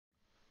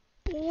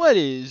What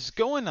is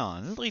going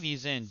on,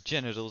 ladies and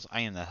genitals?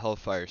 I am the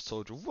Hellfire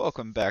Soldier.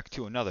 Welcome back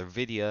to another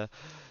video.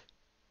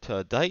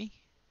 Today,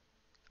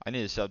 I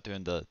need to stop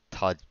doing the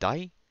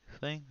today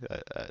thing.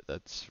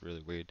 That's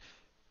really weird.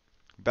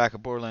 Back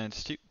at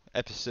Borderlands 2,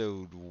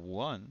 episode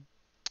 1.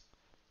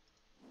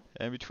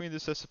 And between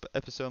this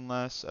episode and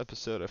last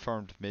episode, I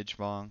farmed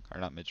Midgemong, or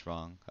not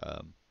Midgemong,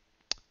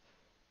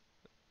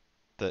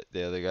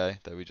 the other guy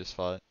that we just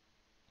fought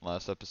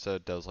last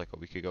episode. That was like a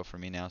week ago for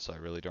me now, so I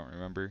really don't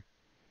remember.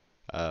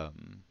 Oh,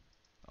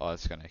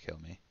 that's gonna kill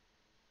me.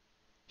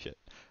 Shit.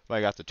 But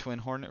I got the Twin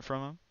Hornet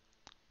from him,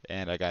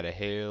 and I got a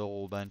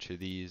whole bunch of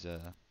these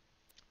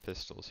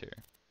pistols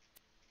here.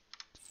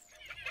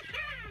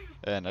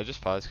 And I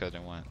just paused because I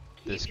didn't want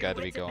this guy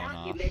to be going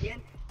off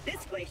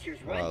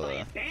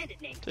while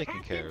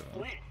taking care of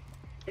him.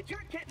 The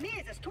jerk kept me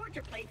as a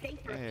torture plaything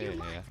for a few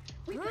months.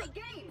 We played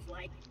games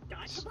like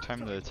it's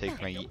time to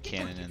take my yeet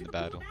cannon in the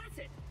battle.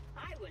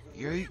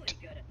 Yeet!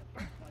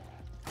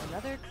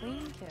 Another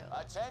clean kill.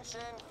 Attention,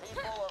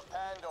 people of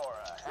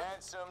Pandora.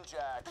 Handsome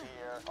Jack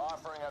here,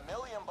 offering $1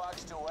 million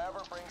to whoever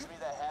brings me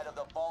the head of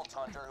the Vault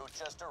Hunter who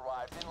just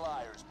arrived in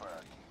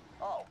Liarsburg.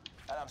 Oh,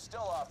 and I'm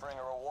still offering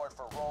a reward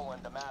for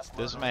Roland, the mass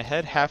murderer. Does my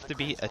head have to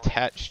be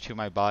attached to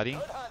my body?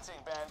 Good hunting,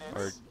 bandits.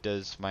 Or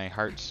does my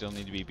heart still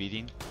need to be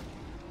beating?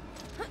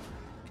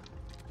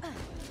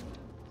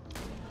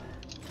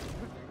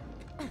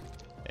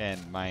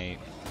 And my...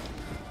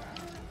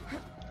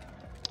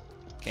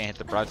 Can't hit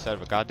the broadside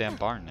of a goddamn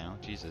barn now.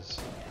 Jesus.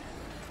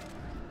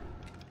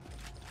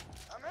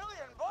 $1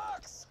 million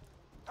bucks!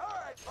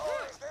 Alright,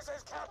 boys, this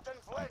is Captain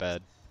Flint. Not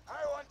bad.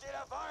 I want you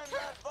to find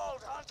that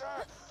Vault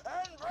Hunter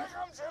and bring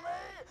him to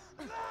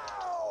me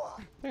now!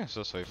 I think I'm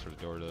supposed to wait for the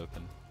door to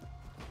open.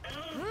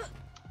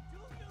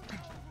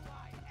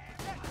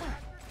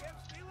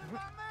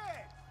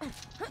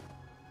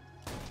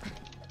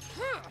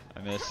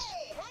 I missed.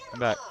 I'm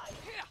back.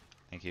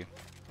 Thank you.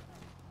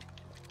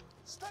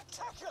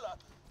 Spectacular!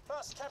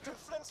 First Captain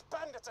Flint's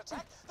bandits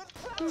attack, then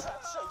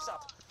Claptrap shows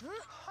up.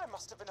 I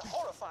must have been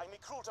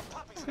horrifyingly cruel to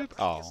puppies in a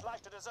previous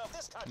life to deserve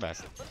this kind of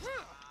treatment. Thank you.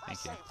 I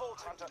say, Vault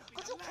Hunter,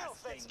 could you kill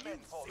Flint's men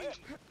for me?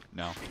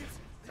 No.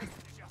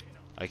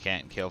 I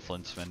can't kill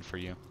Flint's men for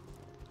you.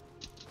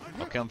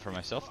 I'll kill him for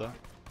myself, though.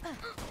 Got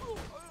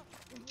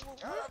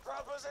a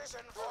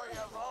proposition for you,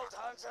 Vault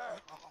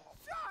Hunter.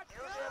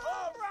 You give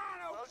up,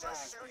 we'll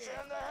just shoot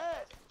you in the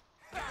head.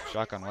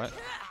 Shotgun what?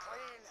 Clean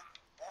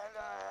and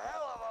a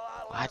hell of a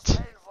lot What? less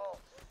painful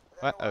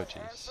than What? Oh, what jeez.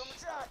 Handsome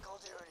Jack will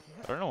do to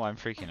you. I don't know why I'm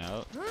freaking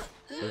out.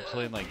 We're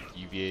playing like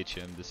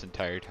UVHM this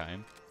entire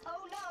time.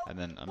 And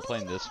then I'm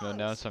playing this mode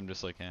now, so I'm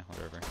just like, eh,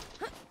 whatever.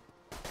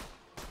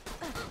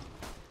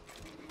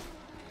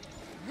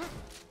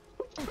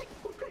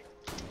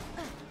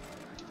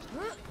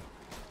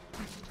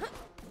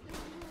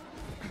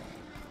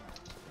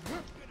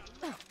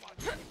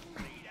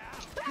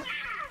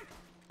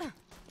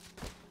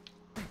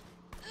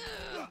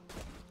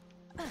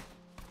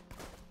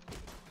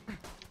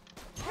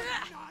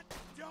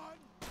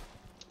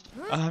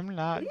 I'm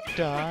not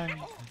done.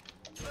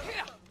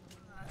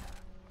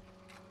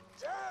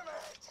 Damn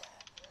it!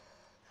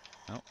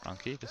 No, wrong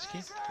key. This key.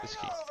 This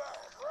key.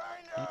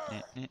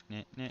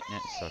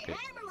 Suck it.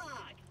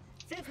 Hammerlock!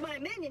 Since my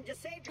minion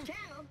just saved your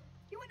town,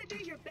 you want to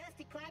do your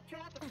bestie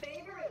Claptrap a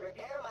favor and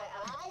repair my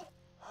eye?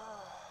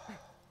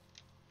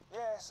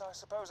 Yes, I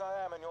suppose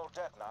I am in your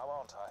debt now,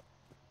 aren't I?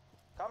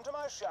 Come to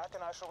my shack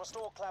and I shall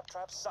restore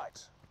Claptrap's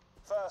sight.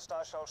 First,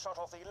 I shall shut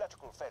off the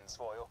electrical fence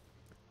for you.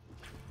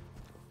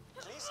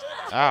 Please stay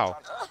back, Ow.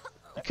 Vault Hunter.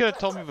 You could have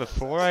told me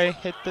before I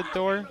hit the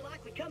door.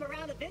 Hammerlock would come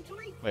around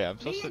eventually. Wait, I'm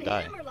supposed Me to and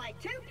die. him are like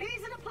 2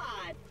 peas in a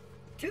pod.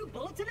 2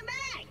 bullets in a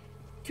mag.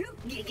 2.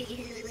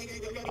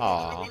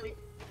 Aw.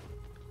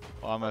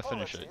 Well, I'm gonna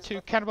finish it.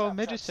 2 cannibal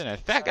midgets in a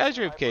fat guy's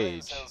rib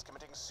cage.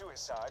 Committing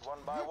suicide one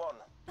by one.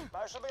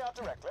 I shall be out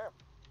directly.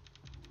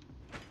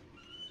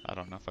 I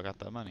don't know if I got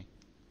that money.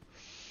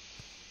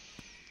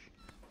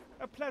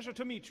 A pleasure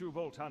to meet you,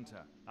 Vault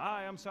Hunter.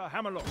 I am Sir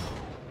Hammerlock.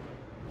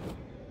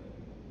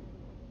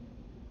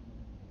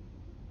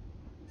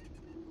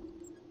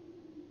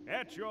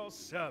 At your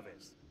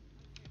service.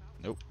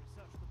 Nope.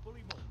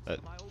 That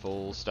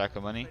full stack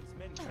of money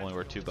only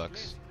worth $2.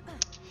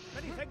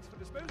 Many thanks for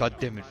disposing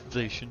Goddamn of my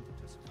inflation.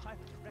 to survive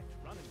a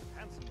direct run with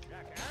Handsome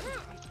Jack and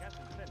defeat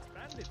Captain Flint's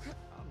bandits.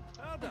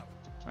 Unheard of.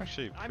 I'm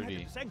actually I'm pretty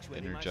headed to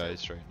Sanctuary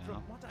energized myself. right now.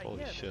 From what I Holy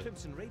hear, the shit.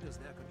 Crimson Raiders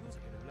there could use a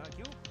hero like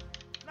you.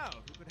 Now, if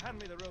you could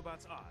hand me the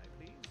robot's eye,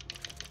 please.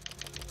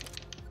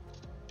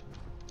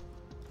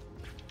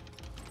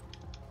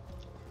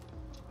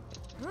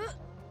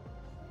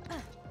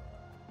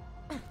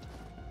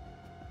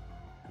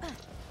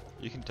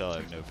 You can tell I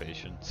have no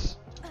patience.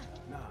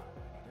 Now,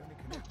 I need only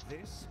connect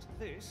this to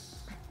this.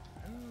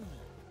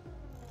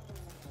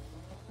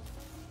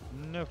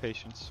 No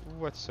patience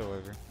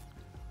whatsoever.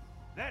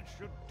 That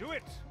should do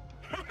it.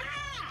 I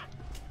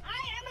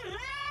am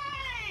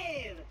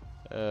alive!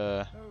 Uh,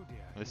 Oh dear.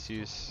 let's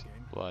use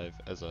live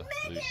as a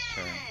loose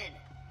term.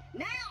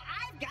 Now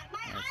I've got my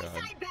Oh, God.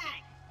 eyesight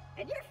back,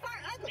 and you're far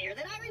uglier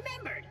than I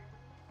remembered.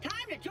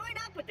 Time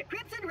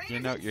You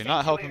know, you're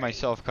not helping my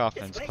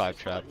self-confidence,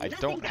 Claptrap. I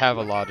don't have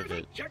a lot of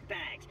it.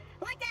 Jerkbags,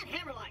 like that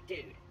Hammerlock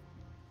dude.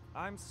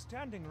 I'm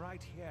standing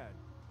right here,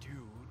 dude.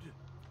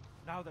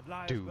 Now that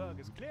Liarsburg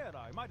is cleared,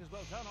 I might as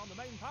well turn on the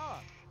main power.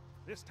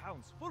 This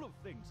town's full of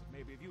things that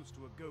may be of use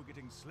to a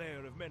go-getting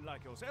slayer of men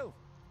like yourself.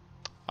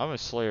 I'm a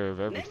slayer of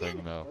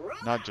everything, though.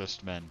 Not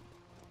just men.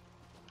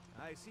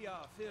 I see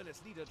our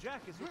fearless leader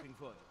Jack is looking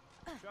for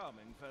you.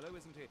 Charming fellow,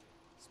 isn't he?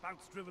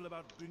 Spouts drivel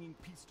about bringing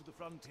peace to the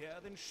frontier,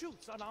 then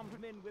shoots unarmed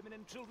men, women,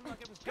 and children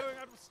like it was going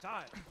out of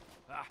style.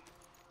 Ah,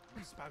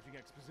 I'm spouting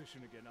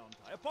exposition again, aren't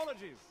I?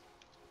 Apologies.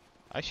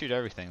 I shoot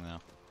everything, though.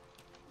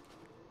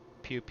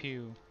 Pew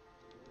pew.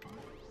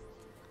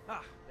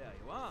 Ah, there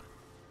you are.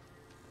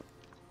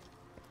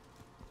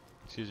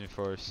 Excuse me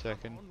for a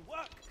second. On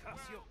work,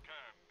 curse you.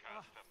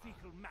 Ah,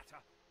 fecal matter.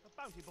 The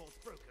bounty board's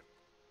broken.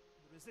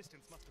 The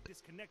resistance must have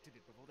disconnected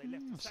it before they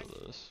left the So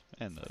sanctuary. those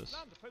and those.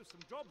 I plan to post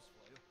some jobs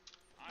for you.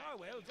 Oh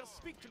well, just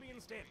speak to me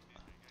instead.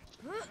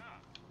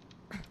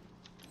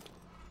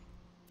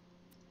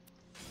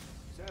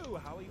 So,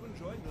 how are you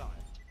enjoying life?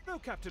 Though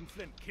Captain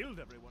Flint killed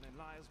everyone in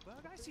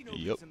Liarsburg, I see no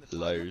Yep, reason that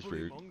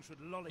Liarsburg. Bullymong should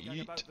lollygag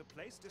Yeet. about the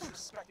place,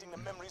 disrespecting the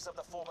memories of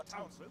the former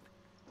townsfolk.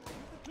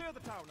 Clear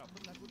the town up,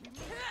 and that would be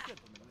most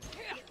gentlemanly.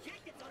 The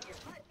objectives on your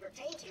HUD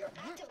pertain to your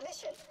active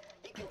mission.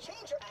 You can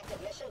change your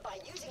active mission by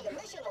using the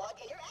mission log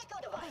in your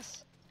Echo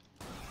device.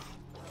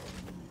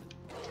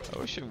 I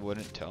wish it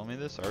wouldn't tell me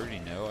this. I already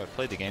know. I've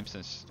played the game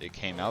since it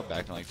came out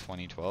back in like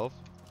 2012.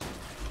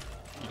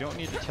 You don't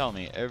need to tell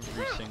me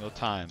every single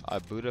time I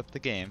boot up the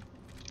game.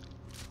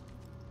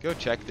 Go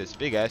check this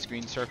big ass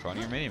green circle on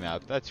your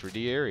minimap. That's where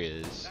the area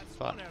is. That's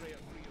Fuck. one area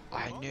for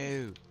you. I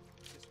knew. This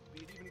would be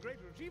an even greater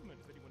achievement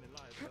if anyone in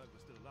Liarsburg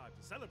was still alive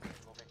to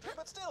celebrate.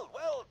 But still,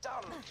 well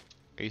done.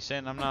 Are you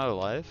saying I'm not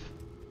alive?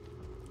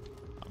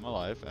 I'm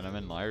alive, and I'm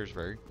in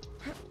Liarsburg.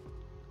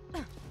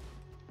 Well,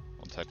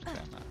 technically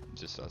I'm not. I'm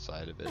just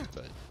outside of it,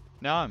 but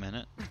now I'm in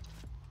it.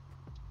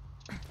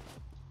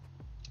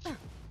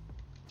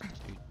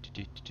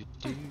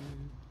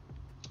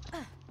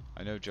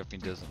 I know jumping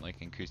doesn't like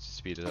increase the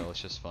speed at all,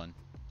 it's just fun.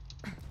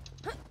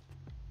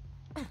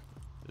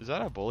 Is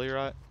that a bully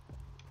rot?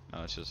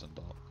 No, it's just an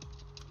adult.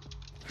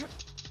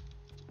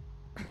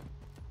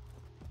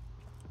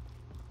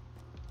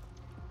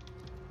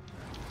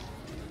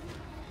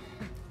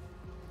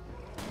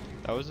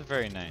 That wasn't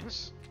very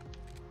nice.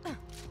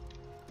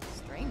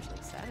 Strangely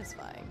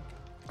satisfying.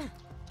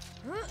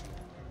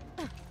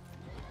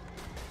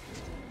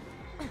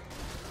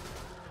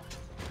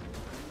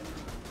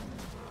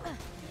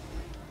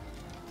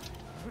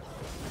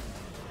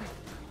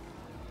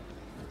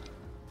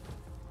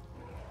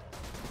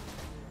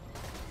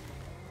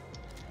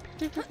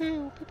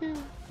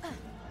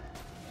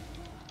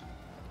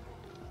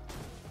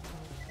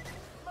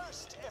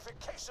 Most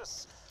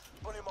efficacious.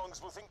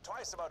 Bullymongs will think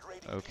twice about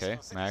raiding Okay, peaceful my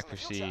cities in the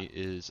accuracy future.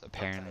 is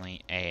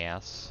apparently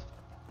ass.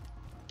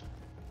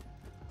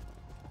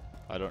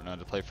 I don't know how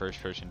to play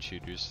first-person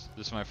shooters.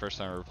 This is my first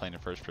time ever playing a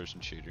first-person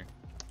shooter.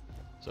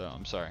 So,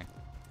 I'm sorry.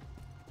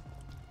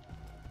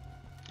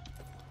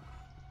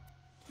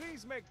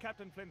 Please make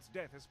Captain Flint's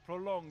death as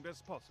prolonged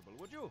as possible,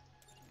 would you?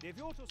 If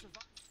you're to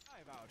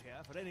survive out here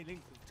for any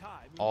length of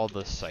time, you All need to the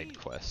get side sealed.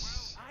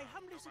 quests. I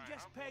humbly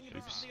suggest paying a visit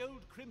Oops. to the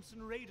old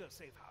Crimson Raider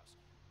safe house.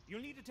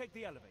 You'll need to take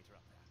the elevator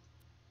up there.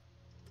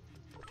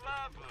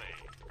 Lovely.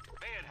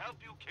 May it help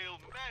you kill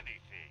many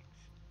things.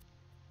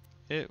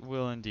 It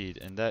will indeed,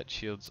 and that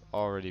shield's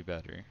already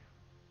better.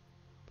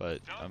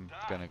 But I'm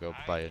gonna go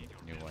buy a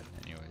new one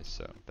anyways,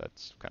 so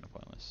that's kind of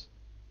pointless.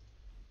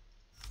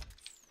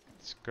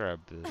 Let's grab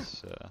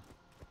this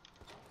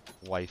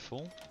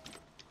rifle.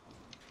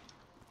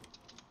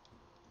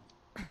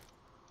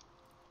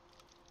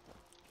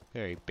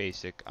 Very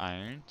basic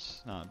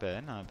irons. Not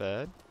bad, not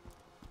bad.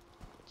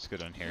 Let's go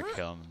down here,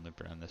 kill him, and loop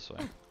around this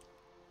way.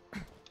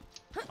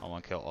 I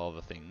want to kill all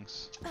the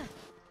things.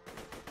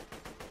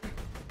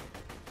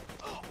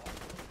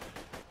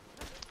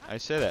 I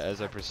say that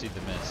as I proceed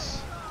to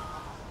miss.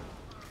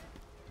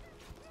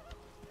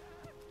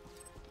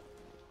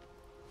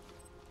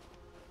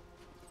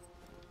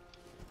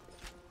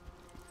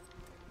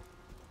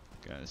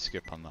 Gonna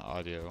skip on the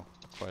audio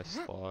quest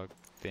log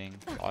thing.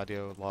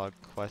 Audio log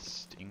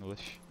quest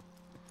English.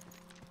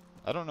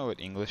 I don't know what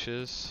English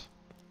is,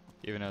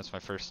 even though it's my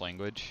first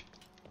language.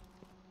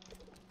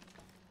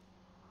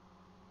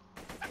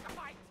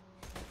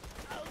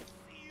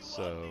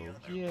 So,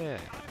 yeah.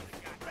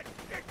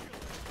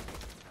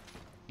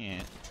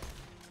 Yeah.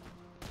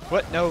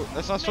 What? No,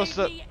 that's not supposed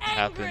to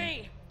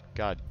happen.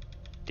 God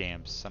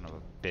damn son of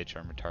a bitch,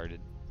 I'm retarded.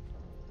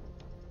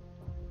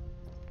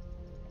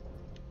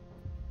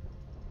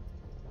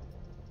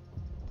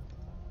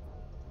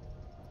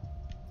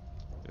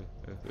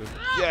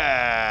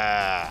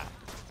 Yeah!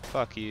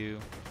 Fuck you.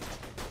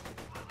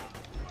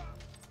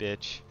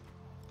 Bitch.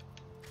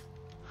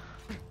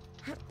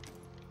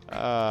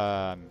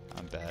 I'm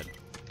bad.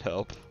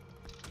 Help.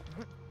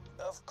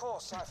 Of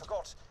course, I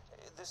forgot.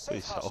 The Please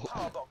safe house help.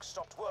 power box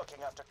stopped working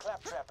after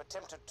Claptrap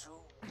attempted to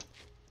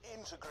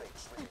integrate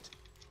with it.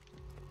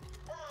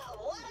 Ah,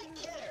 what a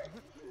kidder!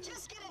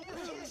 Just get a new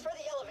fuse for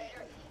the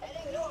elevator and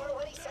ignore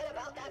what he said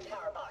about that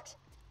power box.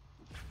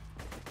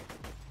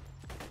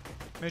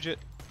 Midget.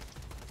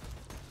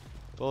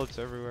 Bullets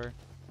everywhere.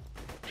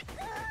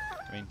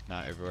 I mean,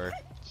 not everywhere.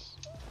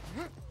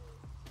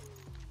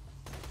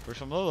 For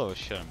some little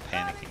shit, I'm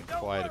panicking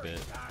quite a bit.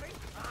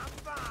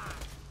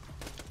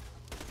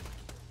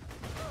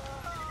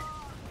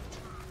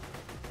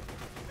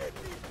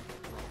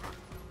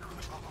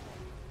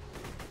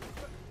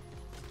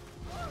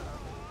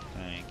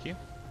 Thank you.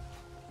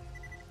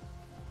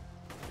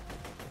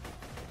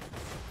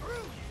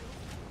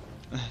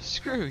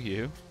 Screw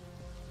you.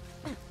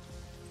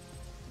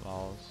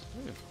 Balls.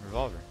 Ooh,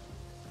 revolver.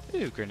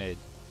 Ooh, grenade.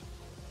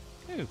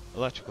 Ooh,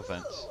 electrical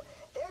fence. Ooh,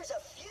 there's a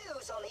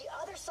fuse on the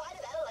other side of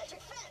that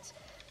electric fence.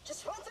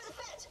 Just run through the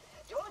fence.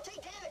 You won't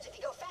take damage if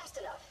you go fast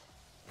enough.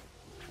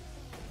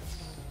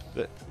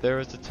 There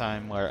was a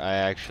time where I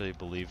actually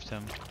believed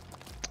him.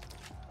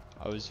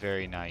 I was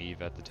very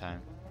naive at the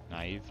time.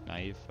 Naive,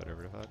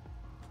 whatever the fuck.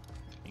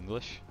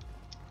 English.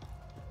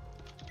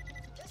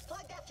 Just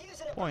plug that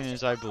fuse in a Point bunch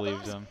is, of I power believed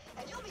box, him.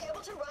 and you'll be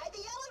able to ride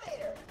the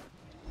elevator.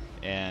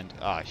 And,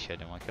 ah, shit, I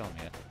didn't want to kill him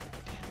yet.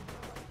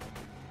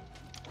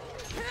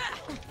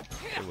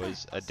 It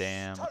was a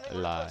damn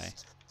Stunning lie.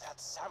 request. That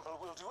sample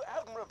will do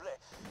admirably.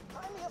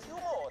 Find me a few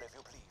more, if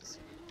you please.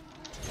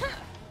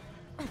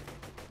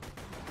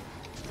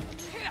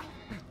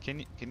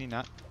 Can you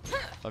not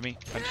let me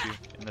punch you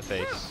in the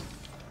face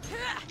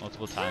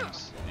multiple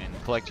times and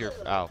collect your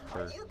Are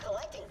fur? you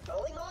collecting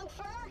Bullymong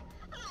fur?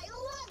 I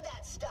love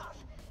that stuff.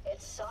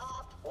 It's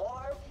soft,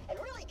 warm, and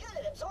really good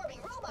at absorbing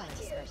robot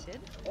tears.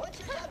 Unexpected. Once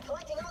you're done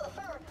collecting all the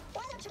fur,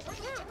 why don't you bring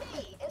it to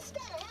me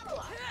instead of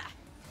Hammerlock?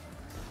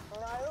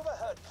 I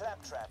overheard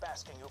Claptrap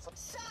asking you for...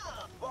 So,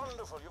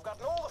 Wonderful, you've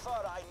gotten all the fur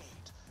I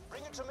need.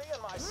 Bring it to me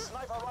and my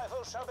sniper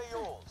rifle shall be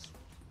yours.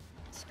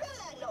 screw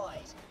that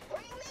noise.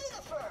 Bring me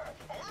the fur,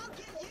 and I'll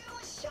give you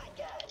a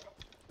shotgun.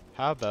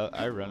 How about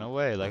I run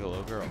away like a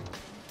little girl?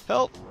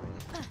 Help!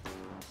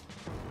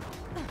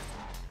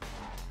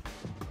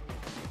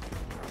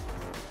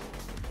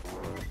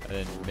 I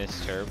didn't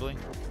miss terribly.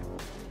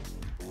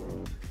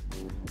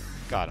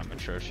 God, I'm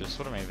atrocious.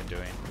 What am I even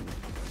doing?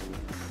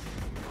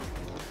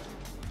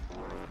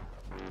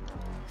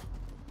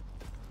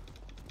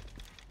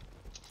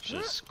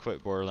 Just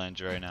quit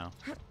Borderlands right now.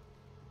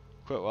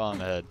 Quit while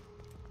I'm ahead.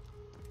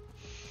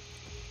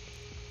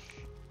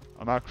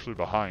 I'm actually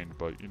behind,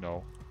 but you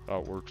know,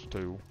 that works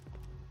too.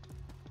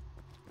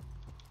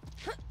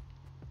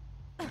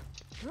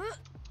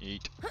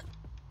 Eat.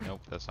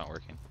 Nope, that's not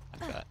working.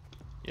 Like that.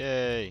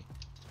 Yay!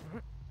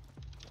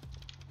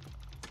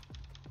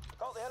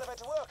 Got the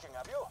elevator working,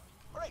 have you?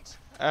 Great.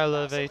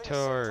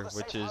 Elevator,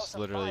 which is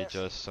literally Fire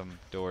just some This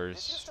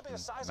doors used to be a and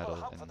sizable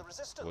metal hub for the and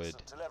resistance wood.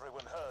 until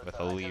everyone heard with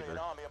the a Hungarian lever.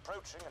 army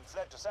approaching and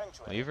fled to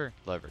sanctuary. Lever?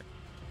 Lever.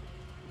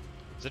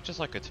 Is it just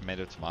like a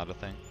tomato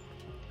thing?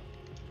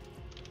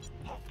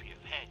 Hope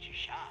you've had your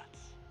shots.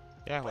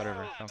 Yeah, whatever.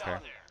 Well Don't done.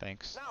 care.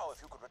 Thanks. Now,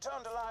 if you could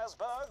return to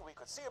Liarsburg, we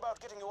could see about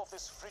getting you off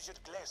this frigid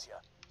glacier.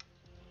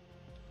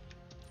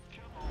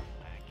 Come on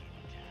back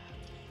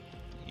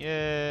anytime.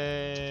 Yay!